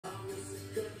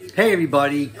Hey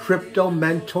everybody, Crypto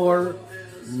Mentor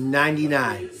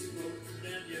 99.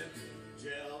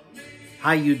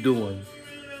 How you doing?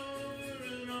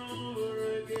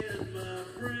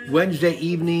 Wednesday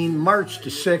evening, March the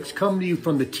 6th, coming to you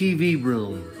from the TV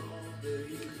room.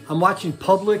 I'm watching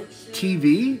public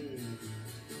TV.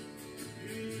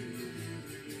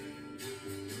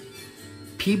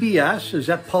 PBS, is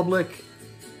that public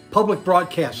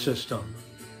broadcast system?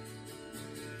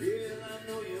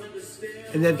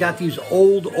 And they've got these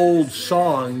old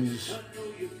songs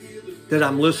that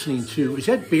I'm listening to. Is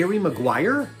that Barry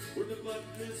McGuire?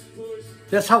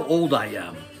 That's how old I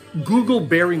am. Google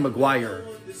Barry McGuire.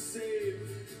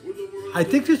 I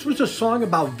think this was a song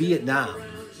about Vietnam.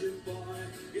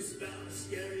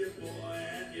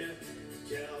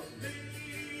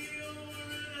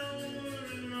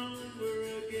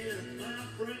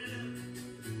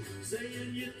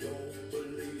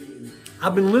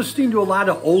 I've been listening to a lot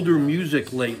of older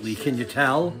music lately, can you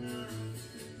tell?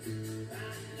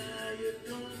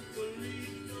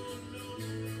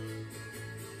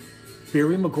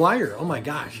 Barry McGuire, oh my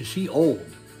gosh, is he old?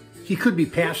 He could be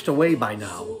passed away by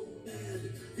now.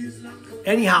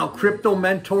 Anyhow, Crypto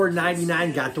Mentor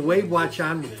 99 got the Wave Watch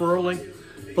on, referral link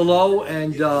below,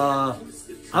 and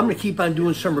I'm going to keep on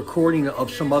doing some recording of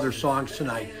some other songs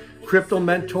tonight. Crypto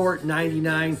Mentor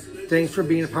 99, thanks for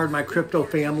being a part of my crypto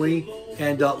family,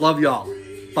 and love y'all.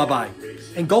 Bye-bye.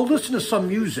 And go listen to some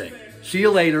music. See you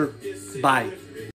later. Bye.